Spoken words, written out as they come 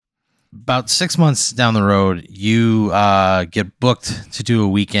about 6 months down the road, you get booked to do a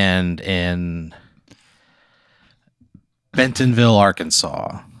weekend in Bentonville,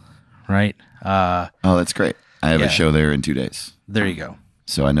 Arkansas, right? Oh, that's great. I have Yeah. a show there in 2 days, There you go.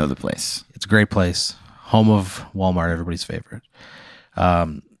 so I know the place. It's a great place, home of Walmart, everybody's favorite.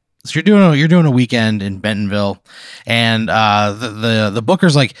 So you're doing a weekend in Bentonville, and the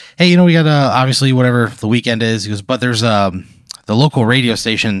booker's like, hey, we got obviously whatever the weekend is. He goes, but there's the local radio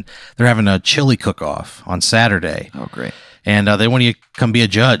station. They're having a chili cook-off on Saturday, Oh, great. and they want you to come be a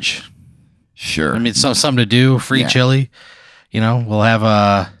judge. Sure. I mean, it's something to do. Free Yeah. chili. We'll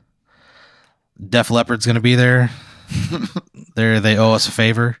have Def Leppard's going to be there. They owe us a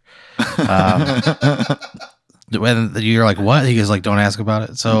favor. When you're like, what? He goes like, don't ask about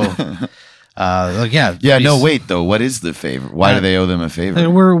it. So, yeah. yeah. No, wait though. What is the favor? Why do they owe them a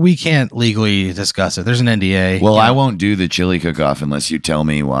favor? We can't legally discuss it. There's an NDA. Well, I won't do the chili cook-off unless you tell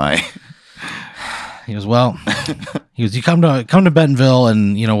me why. He goes, well, you come to Bentonville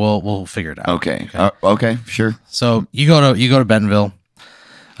and we'll figure it out. Okay. Okay. Sure. So you go to Bentonville.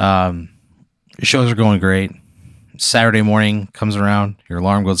 Your shows are going great. Saturday morning comes around, your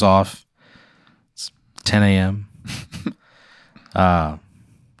alarm goes off. It's 10 a.m.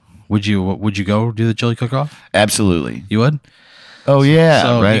 Would you go do the chili cook-off? Absolutely. You would? Oh yeah.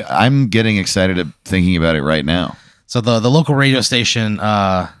 So right. I'm getting excited thinking about it right now. So the local radio station,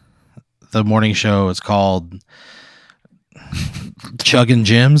 the morning show is called Chuggin'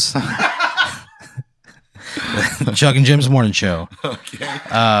 Jim's. Chuggin' Jim's morning show. Okay.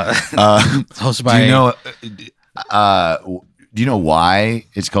 Hosted by. Do you know why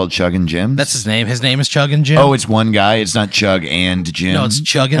it's called Chuggin' Jim? That's his name. His name is Chuggin' Jim. Oh, it's one guy. It's not Chug and Jim. No, it's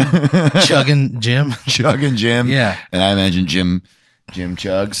Chuggin' Jim. Chuggin' Jim. Yeah. And I imagine Jim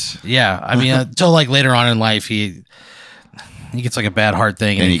Chugs. Yeah, I mean, until like later on in life, he gets like a bad heart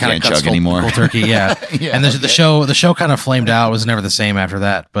thing, And he he kind can't of cuts chug anymore. cold turkey. Yeah, Yeah, and the okay. show kind of flamed out. It was never the same after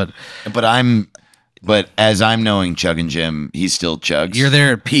that. But But as I'm knowing Chuggin' Jim, he still chugs. you're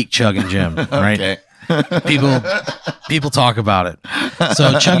there at peak Chuggin' Jim, right? Okay. People talk about it.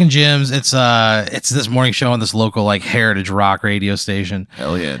 So Chuggin' Jim's, it's this morning show on this local like heritage rock radio station.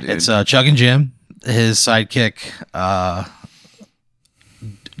 Hell yeah, dude. It's Chuggin' Jim, his sidekick,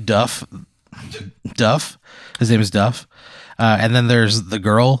 Duff. His name is Duff. And then there's the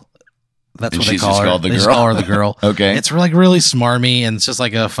girl. That's And what they she's call just her. called the They just girl? call her the girl. Okay. It's like really smarmy, and it's just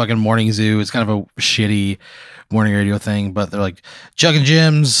like a fucking morning zoo. It's kind of a shitty morning radio thing, but they're like Chuggin'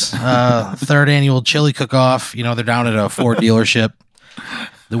 Jim's third annual chili cook-off. They're down at a Ford dealership.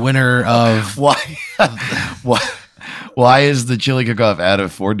 The winner of Why is the chili cook-off at a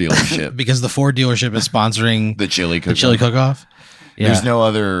Ford dealership? because the Ford dealership is sponsoring The chili the cook-off. chili cook-off. Yeah. There's no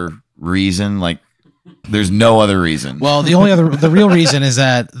other reason. There's no other reason. Well, the real reason is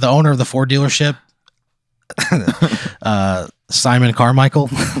that the owner of the Ford dealership, Simon Carmichael,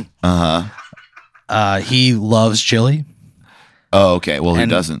 he loves chili. Oh, okay. Well, who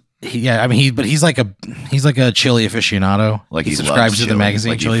and doesn't? But he's like a chili aficionado. Like he he subscribes loves to the chili. magazine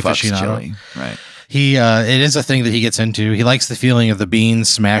Like he Chili fucks Aficionado. chili. Right. It is a thing that he gets into. He likes the feeling of the beans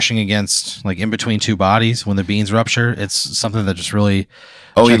smashing against like in between two bodies when the beans rupture. It's something that just really.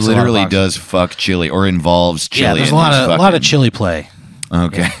 Oh, he checks a lot of literally boxes. does fuck chili or involves chili. Yeah, there's a in his lot of fucking- chili play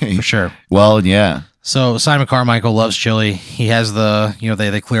Okay. for sure. Well, yeah. So Simon Carmichael loves chili. He has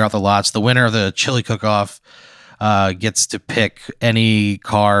they clear out the lots. The winner of the chili cook-off gets to pick any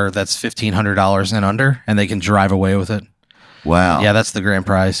car that's $1,500 and under, and they can drive away with it. Wow. Yeah, that's the grand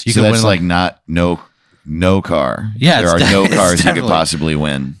prize. You so can that's win like not no car. Yeah, there are it's no it's cars you could definitely- possibly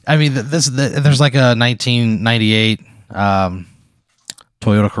win. I mean, there's like a 1998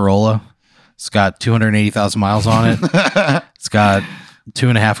 Toyota Corolla. It's got 280,000 miles on it. It's got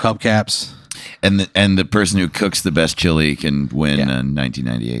 2.5 hubcaps. And the person who cooks the best chili can win Yeah. a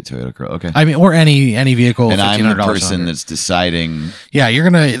 1998 Toyota Corolla. Okay. I mean, or any vehicle. And I'm the $1,500 person under. that's deciding Yeah,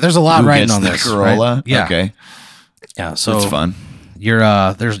 there's a lot who riding gets on the this. Corolla. Right? Yeah. Okay. Yeah. So That's fun. You're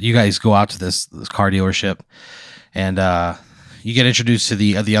you guys go out to this car dealership, and you get introduced to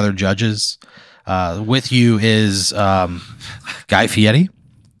the other judges. With you is Guy Fieri.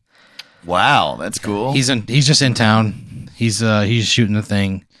 Wow, that's cool. He's just in town. He's shooting a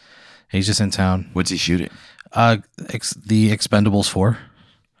thing. He's just in town. What's he shooting? The Expendables 4.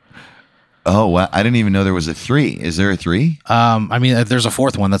 Oh, wow. I didn't even know there was a 3. Is there a 3? I mean, there's a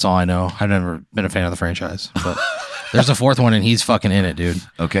fourth one. That's all I know. I've never been a fan of the franchise, but there's a fourth one, and he's fucking in it, dude.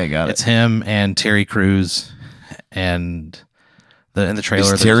 Okay, got It's it. him and Terry Crews, and in the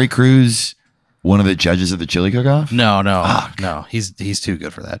trailer. Is Terry Crews one of the judges of the chili cook-off? No. Fuck. No. He's too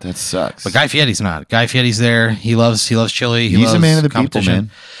good for that. That sucks. But Guy Fieri's not. Guy Fieri's there. He loves chili. He He's loves a man of the people, competition.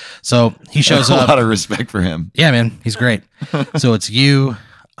 man. So he shows A up. lot of respect for him. Yeah, man, he's great. So it's you,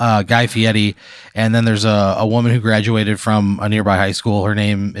 Guy Fieri, and then there's a woman who graduated from a nearby high school. Her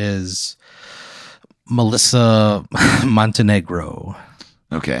name is Melissa Montenegro.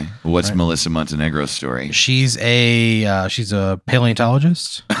 Okay. What's Melissa Montenegro's story? She's a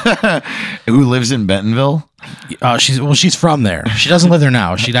paleontologist. Who lives in Bentonville? She's from there. She doesn't live there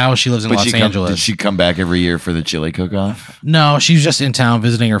now. She lives in Los Angeles. Did she come back every year for the chili cook-off? No, she's just in town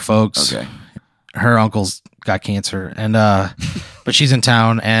visiting her folks. Okay. Her uncle's got cancer, and but she's in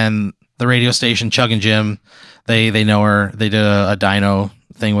town, and the radio station Chug and Jim, they know her. They did a dino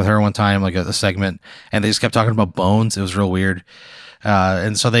thing with her one time, like a segment, and they just kept talking about bones. It was real weird.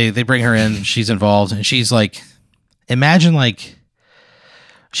 And so they bring her in. She's involved, and she's like, imagine like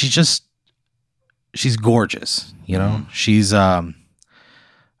she's gorgeous, you know. She's probably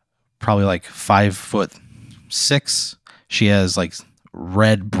like 5'6". She has like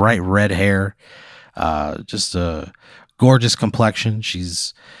bright red hair, just a gorgeous complexion.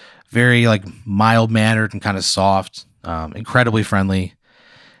 She's very like mild mannered and kind of soft, incredibly friendly,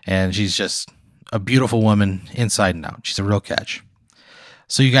 and she's just a beautiful woman inside and out. She's a real catch.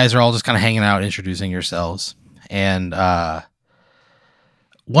 So you guys are all just kind of hanging out, introducing yourselves, and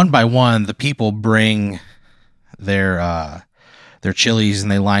one by one, the people bring their chilies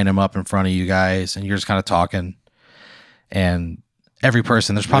and they line them up in front of you guys, and you're just kind of talking. And every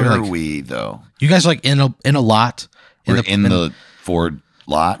person, there's probably Where are we though? You guys are like in a lot. We're in the Ford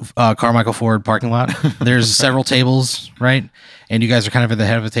lot, Carmichael Ford parking lot. There's several tables, right? And you guys are kind of at the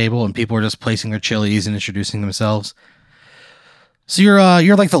head of the table, and people are just placing their chilies and introducing themselves. So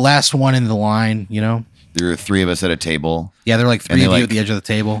you're like the last one in the line, you know? There are three of us at a table. Yeah, they're like three of you at the edge of the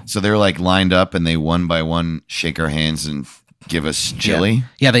table. So they're like lined up, and they one by one shake our hands and give us chili.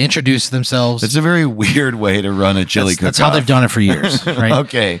 Yeah, they introduce themselves. It's a very weird way to run a chili cook-off. That's how they've done it for years, right?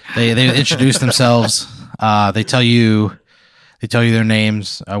 Okay. They introduce themselves. They tell you their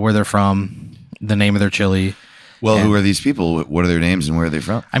names, where they're from, the name of their chili. Well, who are these people? What are their names and where are they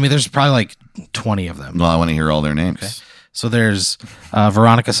from? I mean, there's probably like 20 of them. Well, I want to hear all their names. Okay. So there's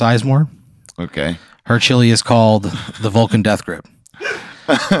Veronica Sizemore. Okay. Her chili is called the Vulcan Death Grip.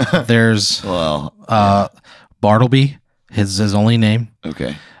 There's Bartleby. His only name.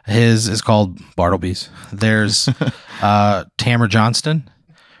 Okay. His is called Bartleby's. There's Tamara Johnston.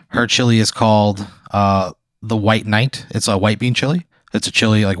 Her chili is called the White Knight. It's a white bean chili. It's a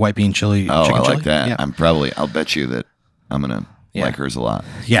chili like white bean chili. Oh, chicken I like chili. that. Yeah. I'll bet you that I'm gonna like hers a lot.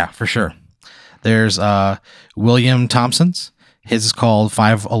 Yeah, for sure. There's William Thompson's. His is called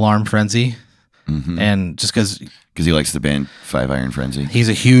 5 Alarm Frenzy. Mm-hmm. And just because he likes the band 5 Iron Frenzy. He's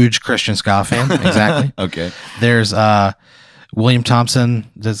a huge Christian ska fan. Exactly. Okay. There's William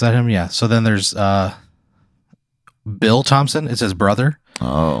Thompson. Is that him? Yeah. So then there's Bill Thompson. It's his brother.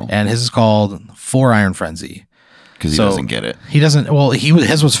 Oh. And his is called 4 Iron Frenzy. Because he doesn't get it. He doesn't. Well,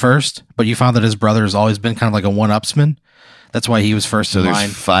 his was first, but you found that his brother has always been kind of like a one-upsman. That's why he was first in line. So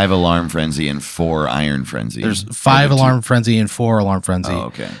there's 5 Alarm Frenzy and 4 Iron Frenzy. There's 5 Alarm Frenzy and 4 Alarm Frenzy. Oh,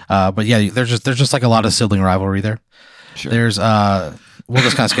 okay. But yeah, there's just like a lot of sibling rivalry there. Sure. There's we'll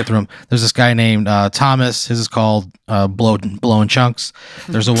just kind of skip through them. There's this guy named Thomas. His is called Blowing Chunks.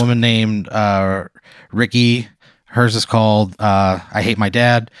 There's a woman named Ricky. Hers is called I Hate My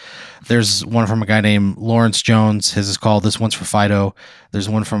Dad. There's one from a guy named Lawrence Jones. His is called This One's for Fido. There's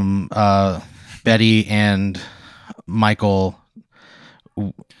one from Betty and Michael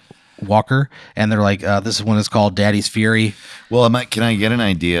Walker, and they're like, this one is called Daddy's Fury. Well, can I get an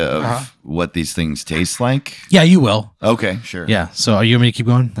idea of what these things taste like? Yeah, you will. Okay, sure. Yeah. So are you want me to keep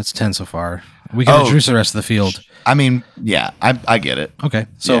going? That's 10 so far. We can introduce the rest of the field. I mean, yeah, I get it. Okay.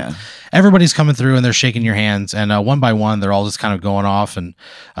 So everybody's coming through and they're shaking your hands, and one by one, they're all just kind of going off and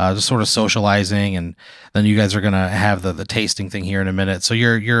just sort of socializing. And then you guys are going to have the tasting thing here in a minute. So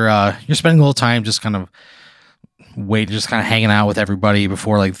you're spending a little time just kind of just kind of hanging out with everybody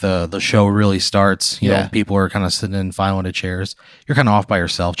before like the show really starts. You know, people are kind of sitting in file into chairs. You're kind of off by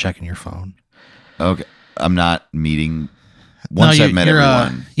yourself checking your phone. Okay. I'm not meeting once I've met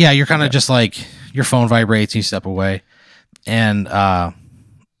everyone. You're kind of just like your phone vibrates, you step away, and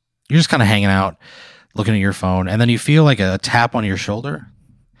you're just kind of hanging out, looking at your phone, and then you feel like a tap on your shoulder,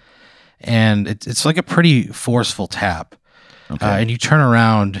 and it's like a pretty forceful tap. Okay. And you turn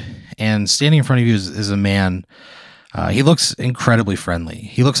around, and standing in front of you is a man. He looks incredibly friendly.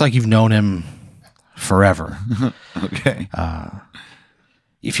 He looks like you've known him forever. Okay.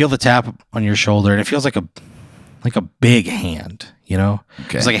 You feel the tap on your shoulder, and it feels like a big hand, you know?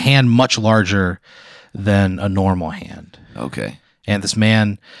 Okay. It's like a hand much larger than a normal hand. Okay. And this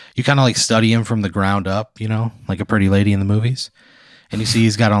man, you kind of like study him from the ground up, you know, like a pretty lady in the movies. and you see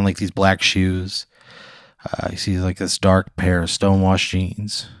he's got on like these black shoes. You see like this dark pair of stonewashed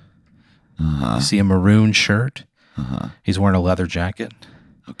jeans. You see a maroon shirt. He's wearing a leather jacket.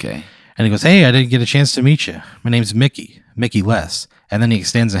 Okay. And he goes, "Hey, I didn't get a chance to meet you. My name's Mickey Les." And then he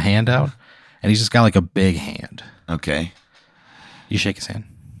extends a hand out, and he's just got like a big hand. Okay. You shake his hand.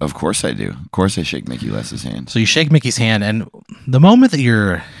 Of course I do. Of course I shake Mickey Les's hand. So you shake Mickey's hand, and the moment that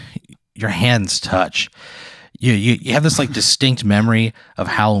your hands touch, you have this like distinct memory of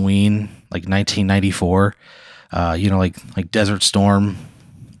Halloween, like 1994. Like Desert Storm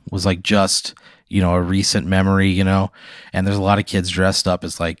was like just a recent memory, and there's a lot of kids dressed up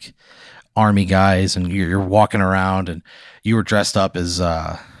as like army guys, and you're walking around, and you were dressed up as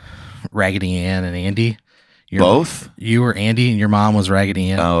Raggedy Ann and Andy. Both? You were Andy, and your mom was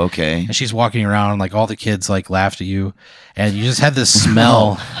Raggedy Ann. Oh, okay. And she's walking around, and like all the kids like laughed at you, and you just had this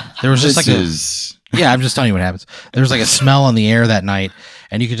smell. There was just yeah, I'm just telling you what happens. There was like a smell on the air that night,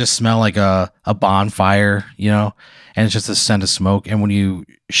 and you could just smell like a bonfire, and it's just a scent of smoke. And when you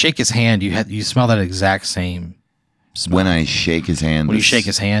shake his hand, you smell that exact same smell. When I shake his hand. When you shake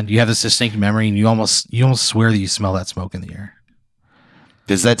his hand, you have this distinct memory, and you almost swear that you smell that smoke in the air.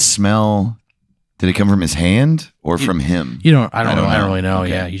 Does that smell? Did it come from his hand or from him? I don't know. I don't really know. Okay.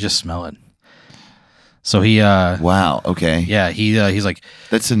 Yeah, you just smell it. So he. Wow. Okay. Yeah, he's like.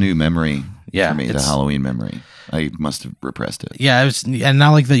 That's a new memory. Yeah, for me, the Halloween memory. I must have repressed it. Yeah, and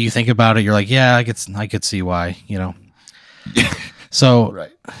now like that you think about it, you're like, yeah, I could see why. So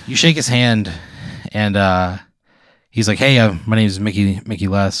right. You shake his hand, and he's like, "Hey, my name is Mickey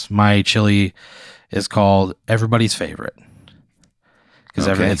Les. My chili is called Everybody's Favorite."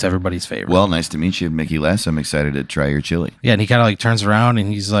 Because it's everybody's favorite. Well, nice to meet you, Mickey Les. I'm excited to try your chili. Yeah, and he kind of like turns around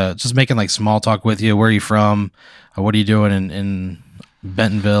and he's just making like small talk with you. Where are you from? What are you doing in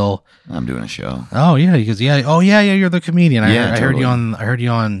Bentonville? I'm doing a show. Oh yeah, he goes, yeah. Oh yeah, you're the comedian. I heard totally. I heard you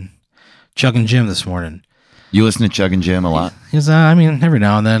on Chuck and Jim this morning. You listen to Chuck and Jim a lot? Because I mean, every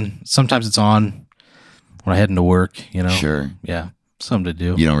now and then. Sometimes it's on when I head into work. Sure. Yeah, something to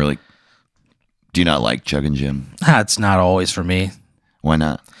do. You don't really. Do you not like Chuck and Jim? It's not always for me. Why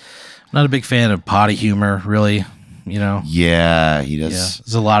not? I'm not a big fan of potty humor, really. Yeah, he does. Yeah,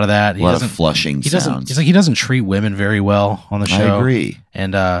 there's a lot of that. A lot of flushing sounds. He doesn't treat women very well on the show. I agree.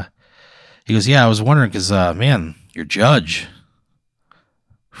 And he goes, "Yeah, I was wondering because, man, your judge,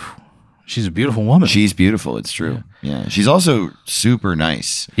 she's a beautiful woman. She's beautiful. It's true. Yeah. She's also super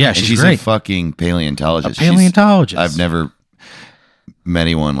nice. Yeah, she's great. a fucking paleontologist. A paleontologist. I've never met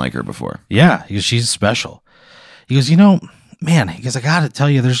anyone like her before. Yeah, he goes, she's special. He goes, man, he goes, I got to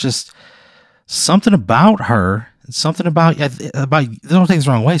tell you, there's just something about her. Something about don't take this the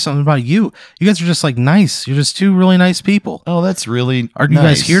wrong way. Something about you. You guys are just like nice. You're just two really nice people. Oh, that's really Are you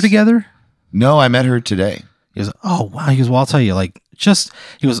guys here together? No, I met her today. He goes, oh, wow. He goes, well, I'll tell you,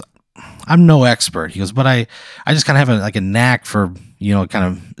 he goes, I'm no expert. He goes, but I just kind of have a knack for, kind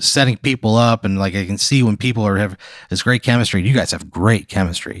of setting people up. And like, I can see when people have this great chemistry. You guys have great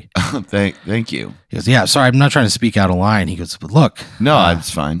chemistry. Thank you. He goes, yeah, sorry. I'm not trying to speak out of line. He goes, but look. No,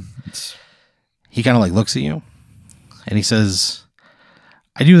 it's fine. He kind of like looks at you and he says,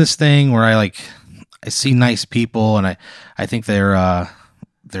 I do this thing where I see nice people and I think they're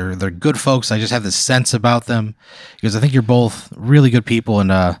good folks. I just have this sense about them. He goes, I think you're both really good people,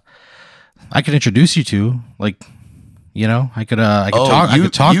 and I could introduce you to, I could talk. I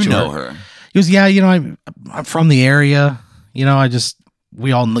could talk to her. You know her. He goes, yeah, I'm from the area.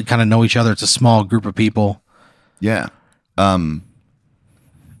 We all kind of know each other. It's a small group of people. Yeah.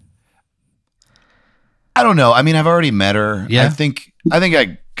 I don't know. I mean, I've already met her. Yeah. I think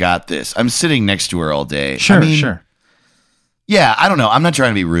I got this. I'm sitting next to her all day. Sure, sure. Yeah, I don't know. I'm not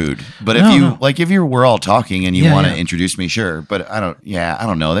trying to be rude, but if we're all talking and you want to introduce me, sure. But I don't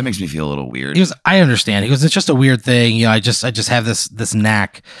know. That makes me feel a little weird. He goes, I understand. He goes, it's just a weird thing. I just have this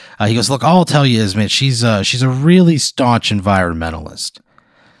knack. He goes, look, all I'll tell you is, man, she's a really staunch environmentalist. He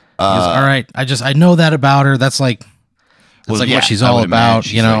goes, all right. I know that about her. That's what she's all about.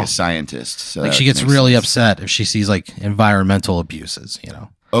 She's like a scientist. So she gets really upset if she sees environmental abuses.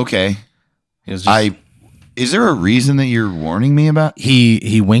 Okay. He was just, Is there a reason that you're warning me about?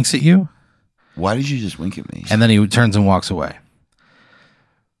 He winks at you. Why did you just wink at me? And then he turns and walks away.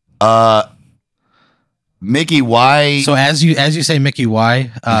 Mickey, why? So as you say, Mickey,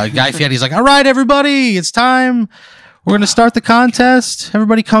 why? Guy Fieri's like, all right, everybody, it's time. We're gonna start the contest.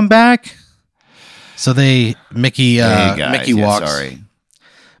 Everybody, come back. So Mickey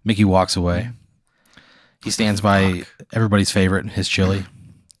walks away. He stands by everybody's favorite, his chili.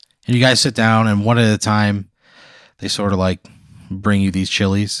 And you guys sit down, and one at a time, they sort of bring you these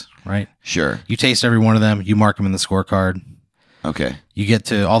chilies, right? Sure. You taste every one of them. You mark them in the scorecard. Okay. You get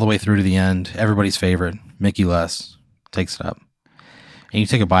to all the way through to the end. Everybody's favorite, Mickey Les, takes it up, and you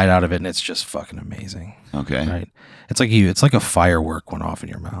take a bite out of it, and it's just fucking amazing. Okay. Right? It's like a firework went off in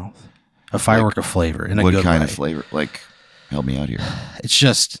your mouth. A firework of flavor in a good way. What kind of flavor? Like, help me out here.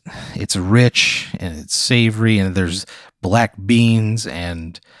 It's rich and it's savory, and there's black beans,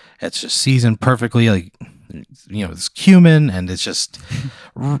 and it's just seasoned perfectly. Like, it's cumin, and it's just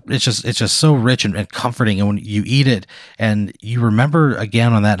so rich and comforting. And when you eat it, and you remember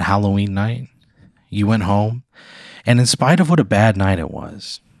again on that Halloween night, you went home, and in spite of what a bad night it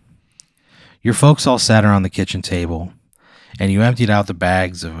was, your folks all sat around the kitchen table, and you emptied out the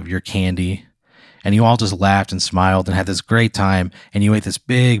bags of your candy, and you all just laughed and smiled and had this great time, and you ate this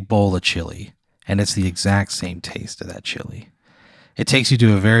big bowl of chili, and it's the exact same taste of that chili. It takes you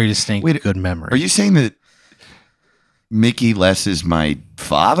to a very distinct, good memory. Are you saying that Mickey Les is my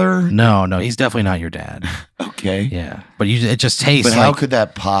father? No, he's definitely not your dad. Okay. Yeah, but it just tastes. But how could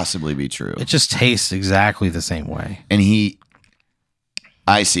that possibly be true? It just tastes exactly the same way. And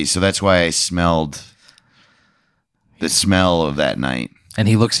I see. So that's why I smelled the smell of that night. And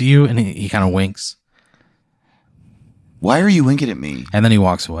he looks at you and he kind of winks. Why are you winking at me? And then he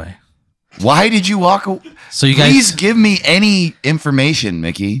walks away. Why did you walk away? So you guys, please give me any information,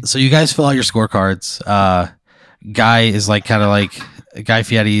 Mickey. So you guys fill out your scorecards. Guy is like Guy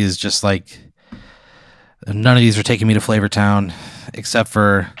Fieri is just like, none of these are taking me to Flavortown except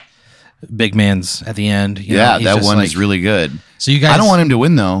for Big Man's at the end. That one is really good. So you guys, I don't want him to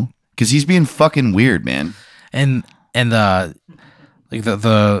win though, because he's being fucking weird, man. And your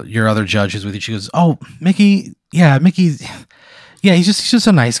other judge who's with you, she goes, "Oh, Mickey, he's just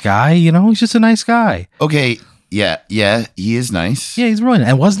a nice guy, he's just a nice guy." Okay, yeah, he is nice. Yeah, he's really nice.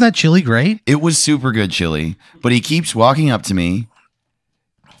 And wasn't that chili great? It was super good chili, but he keeps walking up to me,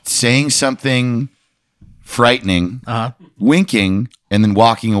 saying something frightening, winking, and then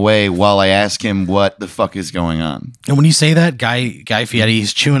walking away while I ask him what the fuck is going on. And when you say that, Guy Fieri,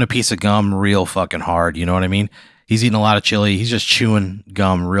 he's chewing a piece of gum real fucking hard. You know what I mean? He's eating a lot of chili. He's just chewing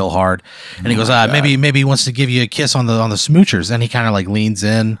gum real hard. And he goes, maybe he wants to give you a kiss on the smoochers. And he kind of like leans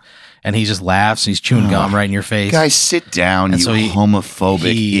in and he just laughs. And he's chewing gum right in your face. Guys, sit down, and you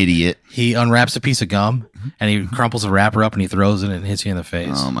homophobic idiot. He unwraps a piece of gum and he crumples the wrapper up and he throws it and hits you in the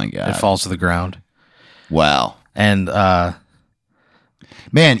face. Oh my God. It falls to the ground. Wow. And,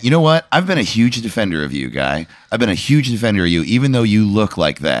 man, you know what? I've been a huge defender of you, Guy. I've been a huge defender of you, even though you look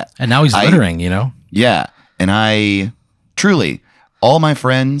like that. And now he's littering, Yeah. And I truly, all my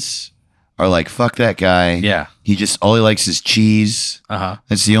friends are like, fuck that guy. Yeah. All he likes is cheese.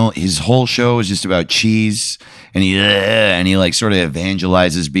 That's his whole show is just about cheese. And he like sort of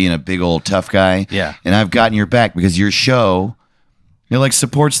evangelizes being a big old tough guy. Yeah. And I've gotten your back because your show, like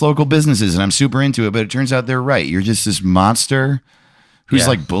supports local businesses, and I'm super into it, but it turns out they're right. You're just this monster who's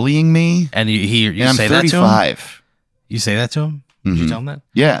like bullying me. And you and say I'm 35. that to him? You say that to him? Did you tell him that?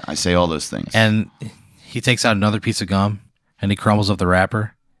 Yeah, I say all those things. And he takes out another piece of gum and he crumbles up the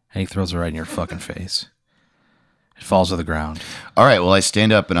wrapper and he throws it right in your fucking face. It falls to the ground. All right, well, I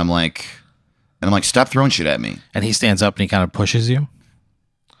stand up and I'm like, stop throwing shit at me. And he stands up and he kind of pushes you.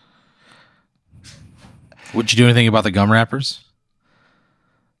 Would you do anything about the gum wrappers?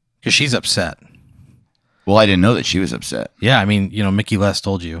 Because she's upset. Well, I didn't know that she was upset. Yeah, I mean, Mickey Les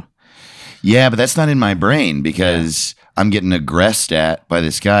told you. Yeah, but that's not in my brain because I'm getting aggressed at by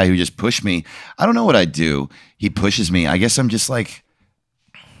this guy who just pushed me. I don't know what I'd do. He pushes me. I guess I'm just like,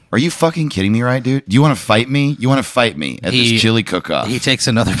 are you fucking kidding me right, dude? Do you want to fight me? You want to fight me at this chili cook-off? He takes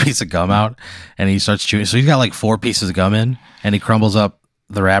another piece of gum out and he starts chewing. So he's got like 4 pieces of gum in and he crumbles up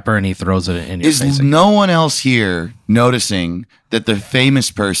the wrapper and he throws it in your face. Is no one else here noticing that the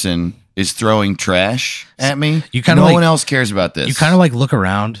famous person is throwing trash at me? No one else cares about this. You kind of like look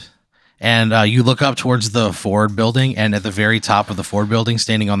around and you look up towards the Ford building, and at the very top of the Ford building,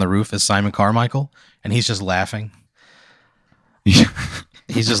 standing on the roof, is Simon Carmichael, and he's just laughing.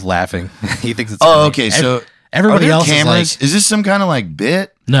 He's just laughing. He thinks it's funny. Okay. So everybody else cameras? is like, is this some kind of like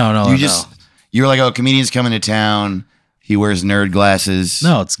bit? No. You're like, oh, comedian's coming to town. He wears nerd glasses.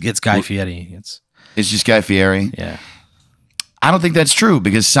 No, it's Guy Fieri. It's just Guy Fieri. Yeah. I don't think that's true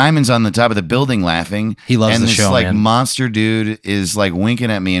because Simon's on the top of the building laughing. He loves the show, like man. Monster dude is like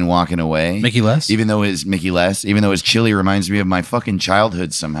winking at me and walking away. Mickey Les? Even though his chili reminds me of my fucking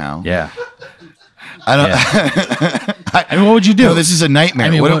childhood somehow. Yeah. I don't. Yeah. I mean, what would you do? No, this is a nightmare.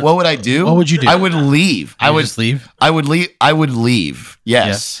 I mean, what would I do? What would you do? I would leave. I would just leave. I would leave. I would leave.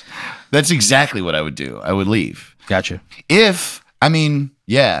 Yes, that's exactly what I would do. I would leave. Gotcha.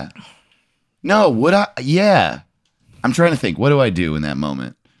 Yeah. No, would I? Yeah. I'm trying to think. What do I do in that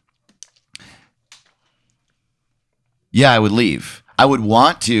moment? Yeah, I would leave. I would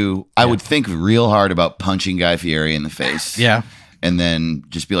want to. I would think real hard about punching Guy Fieri in the face. Yeah. And then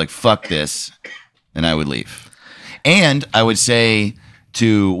just be like, fuck this. And I would leave. And I would say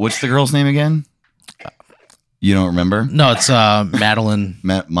to, what's the girl's name again? You don't remember? No, it's Madeline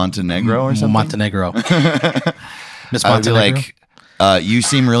Montenegro or something? Montenegro. Miss I would be Montenegro. like, you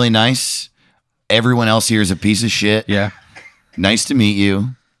seem really nice. Everyone else here is a piece of shit. Yeah. Nice to meet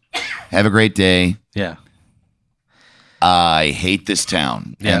you. Have a great day. Yeah. I hate this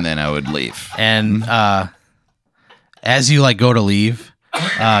town. Yeah. And then I would leave. And as you like go to leave,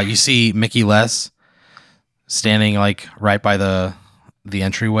 you see Mickey Les standing like right by the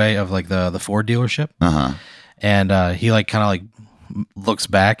entryway of like the Ford dealership. Uh-huh. And he like kind of like looks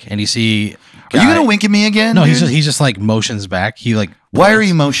back, and you see. Are you gonna wink at me again? No, dude? he's just like motions back. He like. Why are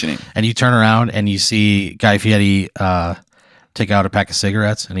you motioning? And you turn around and you see Guy Fieri take out a pack of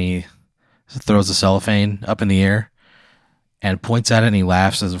cigarettes, and he throws the cellophane up in the air and points at it, and he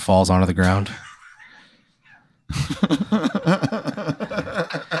laughs as it falls onto the ground.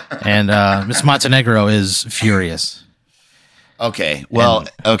 And Miss Montenegro is furious. Okay. Well,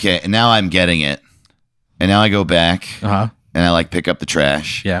 okay. And now I'm getting it. And now I go back Uh-huh. and I like pick up the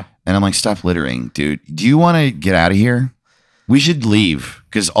trash. Yeah. And I'm like, stop littering, dude. Do you want to get out of here? We should leave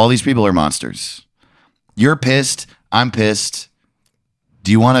because all these people are monsters. You're pissed. I'm pissed.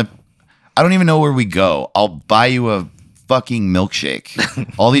 Do you want to? I don't even know where we go. I'll buy you a fucking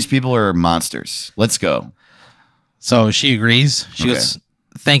milkshake. All these people are monsters. Let's go. So she agrees. She Okay. goes,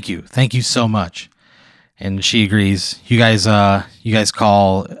 "Thank you so much." And she agrees. You guys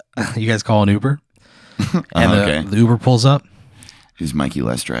call an Uber, and Okay. the Uber pulls up. Who's Mikey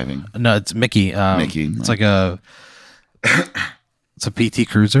Les driving? No, it's Mickey. Mickey. It's like it's a PT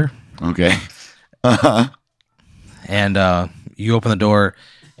Cruiser, Okay. and you open the door,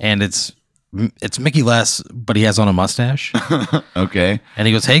 and it's Mickey Les, but he has on a mustache, Okay. and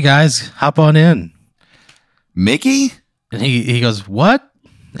he goes, "Hey guys, hop on in." Mickey? And he goes, "What?"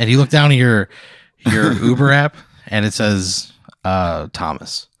 And you look down at your Uber app, and it says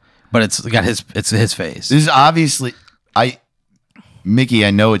Thomas, but it's got his face. This is obviously Mickey, I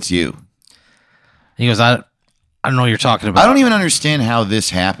know it's you. He goes, I don't know what you're talking about. I don't even understand how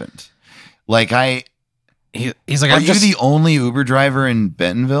this happened. Like He's like, are I'm you just. the only Uber driver in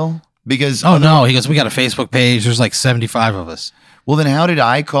Bentonville? Because Oh no! He goes, we got a Facebook page. There's like 75 of us. well, then how did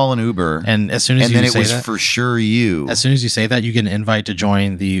I call an Uber? And as soon as and you then it say was that, for sure you. as soon as you say that, you get an invite to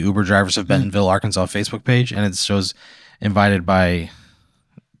join the Uber Drivers of Bentonville, Arkansas Facebook page, and it shows invited by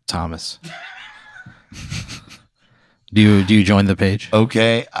Thomas. Do you join the page?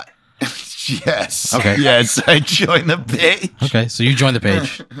 Okay. Yes. Okay. Yes, I joined the page. Okay, so you join the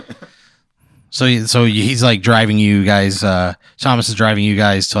page. So he's like driving you guys. Thomas is driving you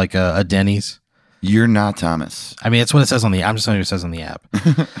guys to like a Denny's. You're not Thomas. I mean, it's what it says on the. I'm just telling you what it says on the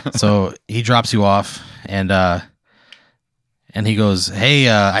app. So he drops you off, and he goes,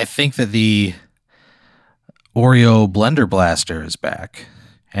 "Hey, I think that the Oreo Blender Blaster is back,"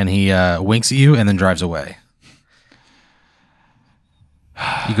 and he winks at you and then drives away.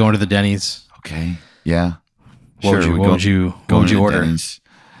 You go into the Denny's. Okay. Yeah. What would you to order? Denny's.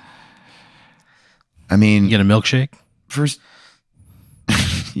 I mean, You get a milkshake. first.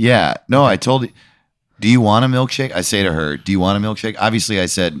 Yeah. No, I told you. Do you want a milkshake? I say to her, do you want a milkshake? Obviously, I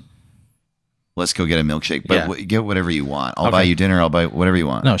said, let's go get a milkshake, but Yeah. get whatever you want. I'll Okay. buy you dinner. I'll buy whatever you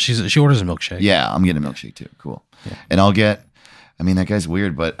want. No, she orders a milkshake. Yeah, I'm getting a milkshake too. Cool. Yeah. And I'll get, I mean, that guy's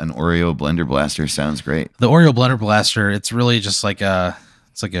weird, but an Oreo Blender Blaster sounds great. The Oreo Blender Blaster. It's really just like a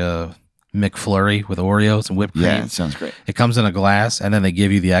McFlurry with Oreos and whipped cream. Yeah, it sounds great. It comes in a glass, and then they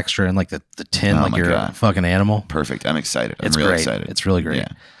give you the extra in like the tin, Oh like my you're a God. fucking animal. Perfect. I'm excited. I'm It's really great. excited. It's really great. Yeah.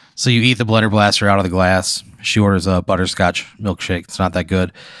 So you eat the Blender Blaster out of the glass. She orders a butterscotch milkshake. It's not that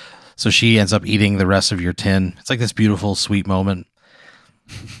good. So she ends up eating the rest of your tin. It's like this beautiful, sweet moment.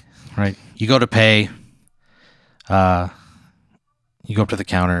 Right? You go to pay. You go up to the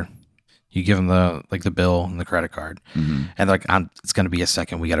counter. You give them the bill and the credit card. Mhm. And they're like, it's going to be a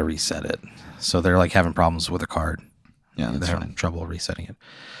second. We got to reset it. So they're like having problems with the card. Yeah, that's They're having fine. trouble resetting it.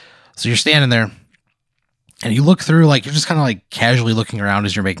 So you're standing there and you look through, like, you're just kind of like casually looking around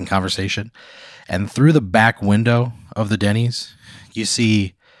as you're making conversation. And through the back window of the Denny's, you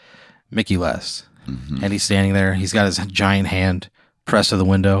see Mickey Les. Mm-hmm. And he's standing there. He's got his giant hand pressed to the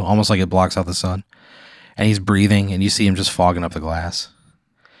window, almost like it blocks out the sun. And he's breathing, and you see him just fogging up the glass.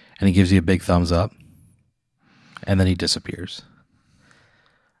 And he gives you a big thumbs up. And then he disappears.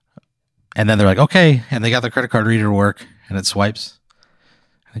 And then they're like, okay. And they got their credit card reader to work, and it swipes.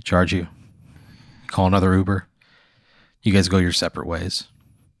 And they charge you. Call another Uber. You guys go your separate ways.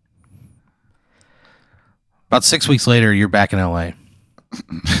 About 6 weeks later, you're back in LA.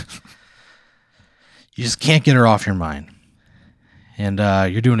 You just can't get her off your mind. And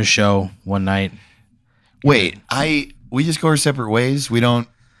you're doing a show one night. Wait, we just go our separate ways? We don't.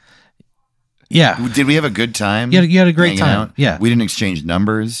 Yeah. Did we have a good time? You had a great hanging time. out? Yeah. We didn't exchange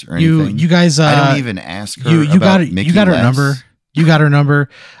numbers or anything. You guys. I don't even ask her. You got about Mickey you got her Les. number. You got her number.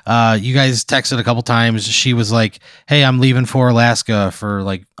 You guys texted a couple times. She was like, "Hey, I'm leaving for Alaska for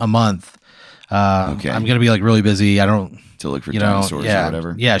like a month. Okay. I'm gonna be like really busy. I don't, To look for you know, dinosaurs yeah, or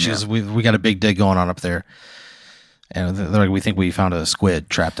whatever. yeah." She goes, "We got a big dig going on up there." And they're like, "We think we found a squid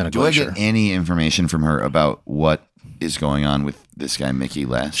trapped in a Do I glacier." get any information from her about what is going on with this guy, Mickey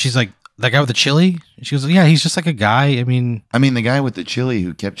Les? She's like, "That guy with the chili?" She goes, "Yeah, he's just like a guy. I mean, the guy with the chili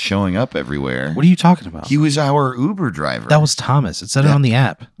who kept showing up everywhere. what are you talking about?" He was our Uber driver. That was Thomas. It said it on the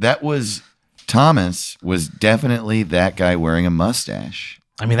app. That was Thomas. Was definitely that guy wearing a mustache.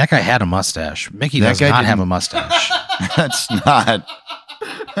 I mean, that guy had a mustache. Mickey That does guy not have didn't- a mustache. That's not.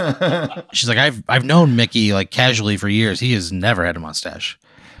 She's like, I've known Mickey like casually for years. He has never had a mustache.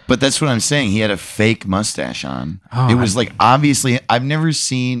 But that's what I'm saying. He had a fake mustache on. Oh, It was like obviously I've never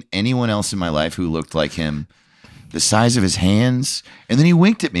seen anyone else in my life who looked like him. The size of his hands, and then he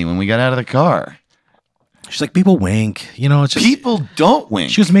winked at me when we got out of the car. She's like, people wink, you know. It's just People don't wink.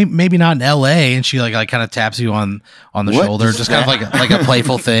 she goes maybe not in L.A. and she like kind of taps you on the What shoulder, is just kind of that? like a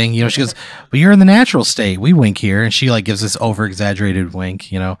playful thing, you know. She goes, but you're in the natural state. We wink here, and she like gives this over exaggerated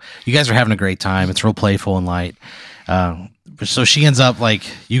wink. You know, you guys are having a great time. It's real playful and light. So she ends up like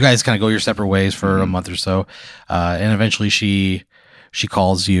you guys kind of go your separate ways for a month or so, and eventually she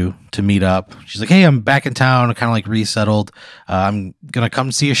calls you to meet up. She's like, "Hey, I'm back in town, kind of like resettled. I'm gonna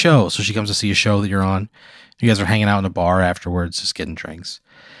come see a show." So she comes to see a show that you're on. You guys are hanging out in a bar afterwards, just getting drinks.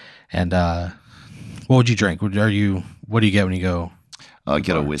 And what would you drink? What do you get when you go? I'll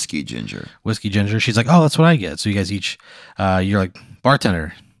get a whiskey ginger. Whiskey ginger. She's like, "Oh, that's what I get." So you guys each, you're like,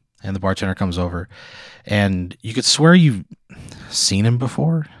 "Bartender," and the bartender comes over, and you could swear you've seen him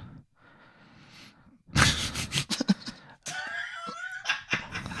before.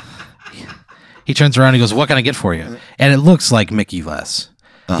 He turns around and he goes, "What can I get for you?" And it looks like Mickey Les.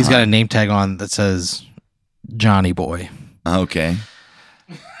 He's got a name tag on that says Johnny Boy. Okay.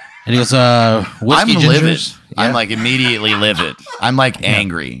 And he goes, whiskey I'm gingers? livid. Yeah. I'm like immediately livid. I'm like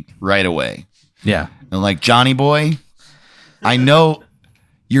angry right away. Yeah. I'm like, Johnny boy, I know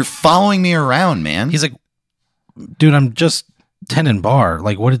you're following me around, man. He's like, "Dude, I'm just tending bar.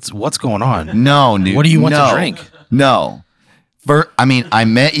 Like, what's going on? No, dude. What do you want to No. drink?" No. I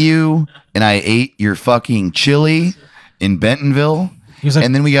met you and I ate your fucking chili in Bentonville. He was like,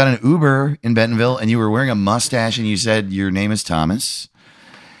 And then we got an Uber in Bentonville and you were wearing a mustache and you said your name is Thomas.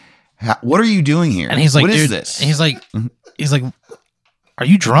 What are you doing here? and he's like, what is "Dude," this? and he's like, "Are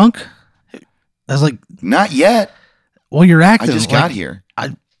you drunk?" I was like, Not yet. "Well, you're I acting." just like, got here.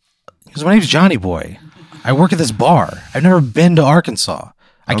 Because my name's Johnny Boy. I work at this bar. I've never been to Arkansas.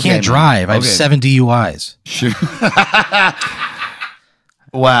 I Okay, can't man. drive. I have Okay. 7 DUIs. Sure.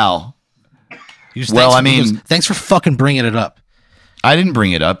 Wow. He goes, Well, "Thanks," I he goes, mean- "Thanks for fucking bringing it up." I didn't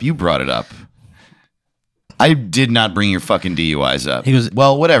bring it up. You brought it up. I did not bring your fucking DUIs up. He goes-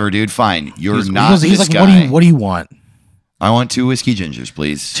 well, whatever, dude. Fine. You're He's not he's this like, guy. What do you want?" I want 2 whiskey gingers,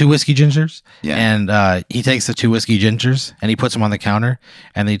 please. 2 whiskey gingers. Yeah. And he takes the 2 whiskey gingers and he puts them on the counter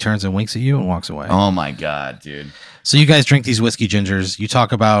and then he turns and winks at you and walks away. Oh my god, dude. So you guys drink these whiskey gingers. You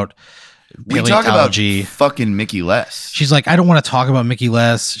talk about We talk about paleontology. fucking Mickey Les. She's like, "I don't want to talk about Mickey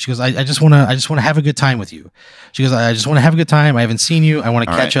Les." She goes, I just want to have a good time with you. She goes, "I just want to have a good time. I haven't seen you. I want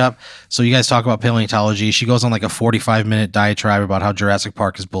to All catch right. up." So you guys talk about paleontology. She goes on like a 45-minute diatribe about how Jurassic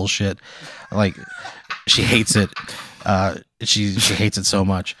Park is bullshit. Like she hates it. She hates it so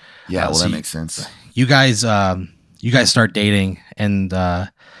much. Yeah, well, so that you- makes sense. You guys start dating and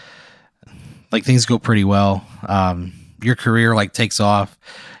like things go pretty well. Your career like takes off.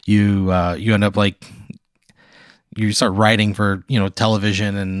 You end up like you start writing for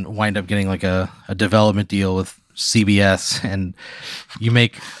television and wind up getting like a development deal with CBS, and you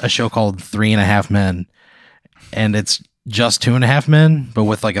make a show called 3.5 Men, and it's just 2.5 Men, but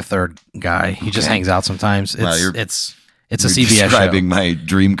with like a third guy. He just Okay. hangs out sometimes. Wow, It's a You're CBS show. describing my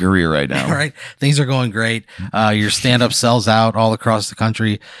dream career right now. All right, things are going great. Your stand-up sells out all across the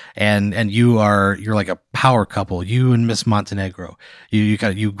country, and you're like a power couple. You and Miss Montenegro.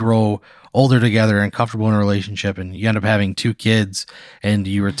 You grow older together and comfortable in a relationship, and you end up having 2 kids, and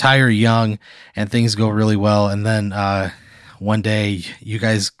you retire young, and things go really well. And then one day, you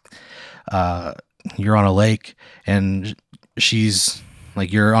guys, you're on a lake, and she's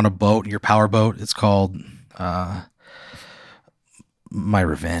like, you're on a boat, your power boat. It's called my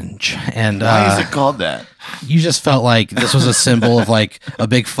revenge. And Why is it called that? you just felt like this was a symbol of like a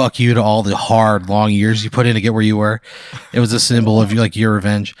big fuck you to all the hard, long years you put in to get where you were. It was a symbol of like your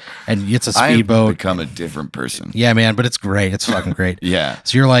revenge. And it's a I've speedboat. become a different person. Yeah, man, but it's great. It's fucking great. Yeah.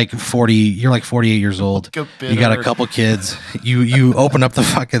 So you're like 48 years old. Like a You got a bitter- couple kids. You open up the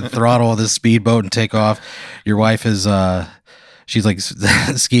fucking throttle of this speedboat and take off. Your wife is she's like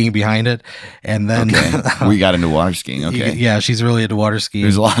skiing behind it, and then Okay. We got into water skiing. Okay. yeah, she's really into water skiing.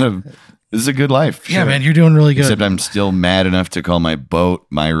 There's a lot of. This is a good life. Yeah, sure. man, you're doing really good. Except I'm still mad enough to call my boat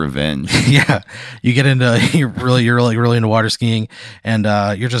my revenge. Yeah, you get into you're really into water skiing, and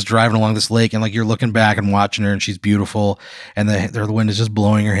you're just driving along this lake, and like you're looking back and watching her, and she's beautiful, and the wind is just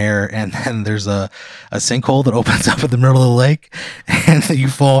blowing her hair, and then there's a sinkhole that opens up in the middle of the lake, and you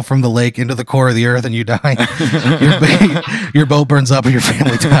fall from the lake into the core of the earth, and you die. Your boat burns up, and your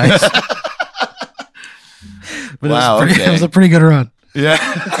family dies. But Wow, it okay. was a pretty good run. Yeah.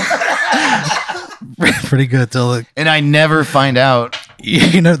 Pretty good till the, And I never find out.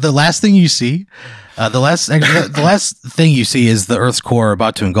 you know, the last thing you see, the last thing you see is the Earth's core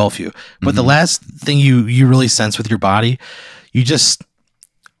about to engulf you. But the last thing you really sense with your body, you taste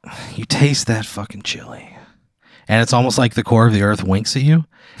that fucking chili, and it's almost like the core of the Earth winks at you,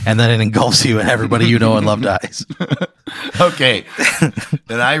 and then it engulfs you, and everybody you know and love dies. Okay.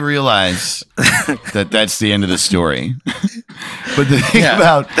 Then I realize that that's the end of the story. But the thing Yeah.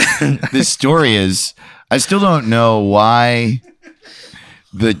 about this story is I still don't know why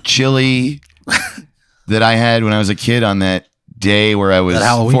the chili that I had when I was a kid on that day where I was, That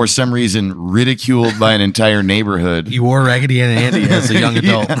Halloween. for some reason, ridiculed by an entire neighborhood. You wore Raggedy Ann and Andy as a young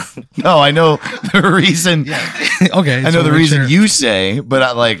adult. Yeah. No, I know the reason. Okay, I know so the make reason sure. you say, but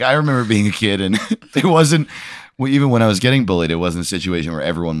I remember being a kid and it wasn't, well, even when I was getting bullied, it wasn't a situation where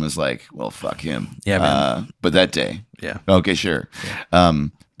everyone was like, well, fuck him. Yeah, man. But that day. Yeah. Okay, sure.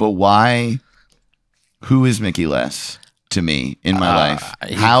 But why, who is Mickey Les to me in my life?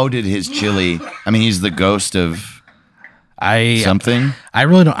 How did his chili, I mean, he's the ghost of something. I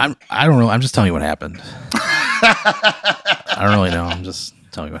really don't. I don't know. I'm just telling you what happened. I don't really know. I'm just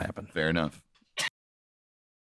telling you what happened. Fair enough.